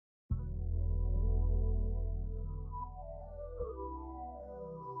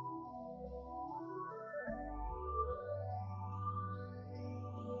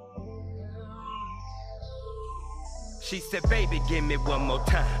She said, baby, give me one more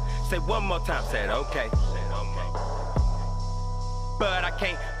time. Say one more time, said okay. But I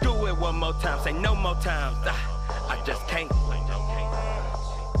can't do it one more time. Say no more times, I just can't.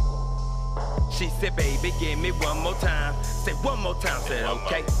 She said, baby, give me one more time. Say one more time, said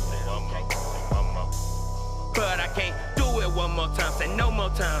okay. But I can't do it one more time. Say no more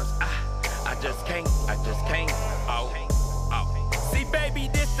times, I just can't. Oh. See, baby,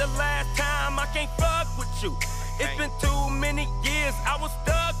 this the last time I can't fuck with you. It's been too many years I was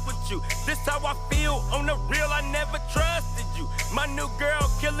stuck with you. This how I feel on the real, I never trusted you. My new girl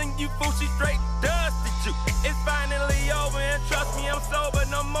killing you, fool, she straight dusted you. It's finally over and trust me, I'm sober.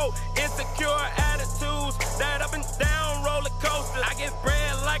 No more insecure attitudes, that up and down roller coaster. I get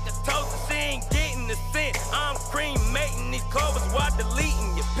bread like a toaster, she ain't getting the scent. I'm cremating these covers while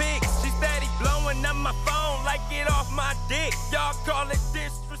deleting your pics. She steady blowing up my phone like get off my dick. Y'all call it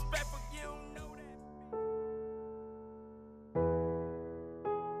disrespectful.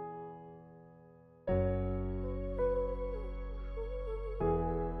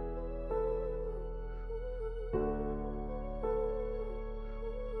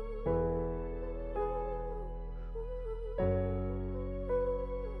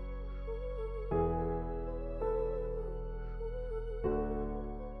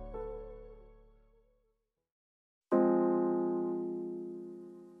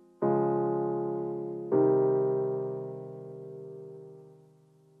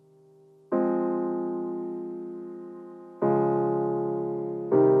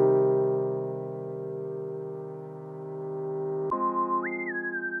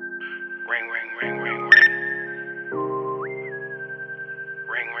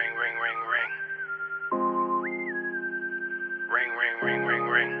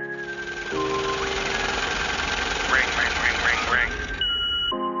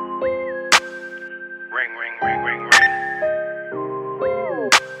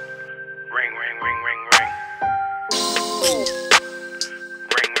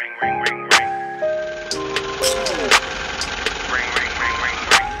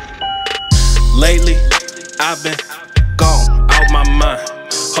 Lately, I've been gone out my mind.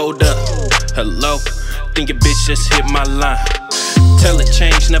 Hold up, hello, think your bitch just hit my line. Tell her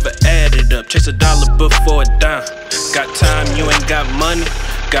change never added up, chase $1 before a dime. Got time, you ain't got money.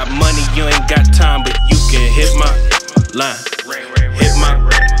 Got money, you ain't got time, but you can hit my line. Hit my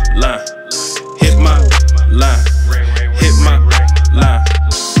line. Hit my line. Hit my line.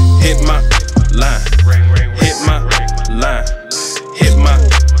 Hit my line. Hit my line. Hit my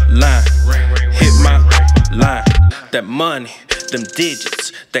line. Hit my line. That money, them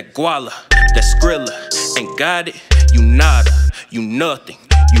digits, that guala, that skrilla. Ain't got it, you nada, you nothing,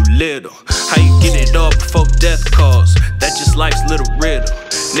 you little. How you get it all before death calls? That just life's little riddle.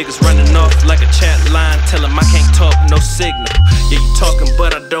 Niggas running off like a chat line, tell 'em I can't talk, no signal. Yeah, you talking,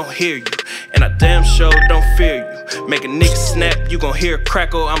 but I don't hear you, and I damn sure don't fear you. Make a nigga snap, you gon' hear a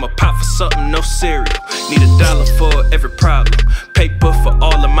crackle. I'ma pop for something, no cereal. Need $1 for every problem, paper for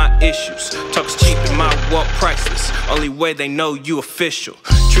all of my issues. Talk's cheap and my walk priceless, only way they know you official.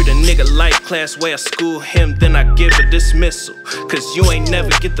 Treat a nigga like class, way I school him, then I give a dismissal. Cause you ain't never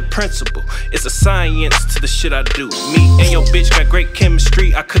get the principle, it's a science to the shit I do. Me and your bitch got great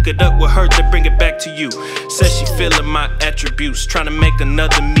chemistry, I cook it up with her to bring it back to you. Says she feeling my attributes, trying to make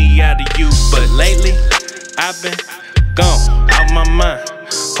another me out of you. But lately, I've been gone out my mind.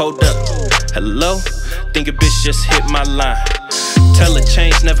 Hold up, hello, think a bitch just hit my line. Tell her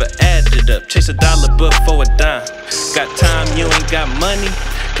change never added up, chase $1 before a dime. Got time, you ain't got money.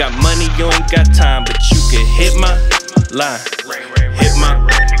 Got money, you ain't got time, but you can hit my line. Hit my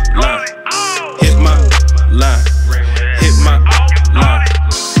line. Hit my line. Hit my line.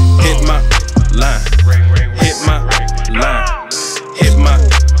 Hit my line. Hit my line. Hit my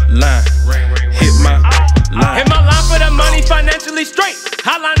line. Hit my line. Hit my line for the money, financially straight.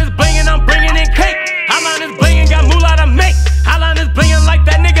 Hotline is blingin', I'm bringing in cake. Hotline is blingin', got moolah to make. Hotline is blingin' like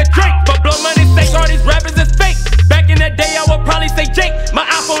that nigga Drake. But blow money sake, all these rappers is fake. Back in that day, I would probably say Jake. My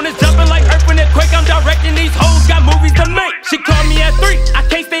iPhone is jumping like Earth when it quake. I'm directing these hoes, got movies to make. She called me at 3, I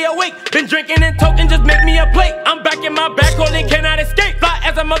can't stay awake. Been drinking and toking, just make me a plate. I'm back in my back, holding cannot escape. Fly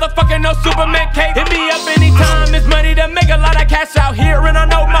as a motherfucker, no Superman cape. Hit me up anytime, it's money to make. A lot of cash out here, and I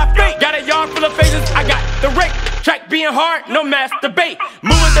know my fate. Got a yard full of faces, I got the rake. Track being hard, no masturbate.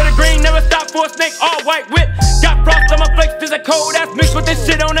 Moving to the green, never stop for a snake. All white whip, got frost on my flakes. There's a cold ass mixed with this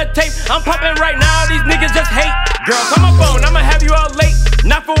shit on the tape. I'm popping right now, these niggas just hate. Girl, call my phone, I'ma have you all late.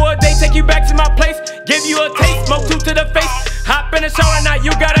 Not for a day, take you back to my place. Give you a taste, smoke 2 to the face. Hop in the shower, now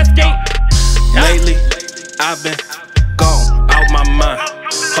you gotta skate. Lately, I've been gone out my mind.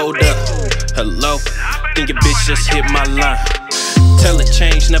 Hold up, hello, think your bitch just hit my line. Tell it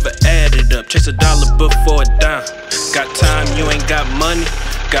change, never added up. Chase a dollar before a dime. Got time, you ain't got money.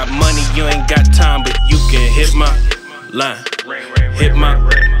 Got money, you ain't got time, but you can hit my line. Hit my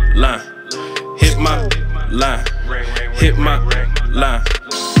line. Hit my line. Hit my line.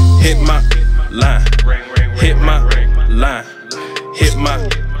 Hit my line. Hit my line. Hit my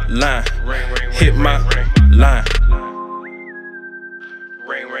line. Hit my line.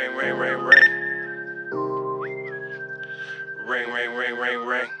 Ring, ring, ring, ring, ring. Ring, ring, ring, ring,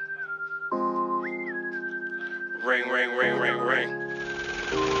 ring. Ring, ring, ring, ring, ring.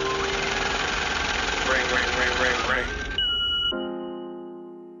 Ring, ring, ring, ring, ring.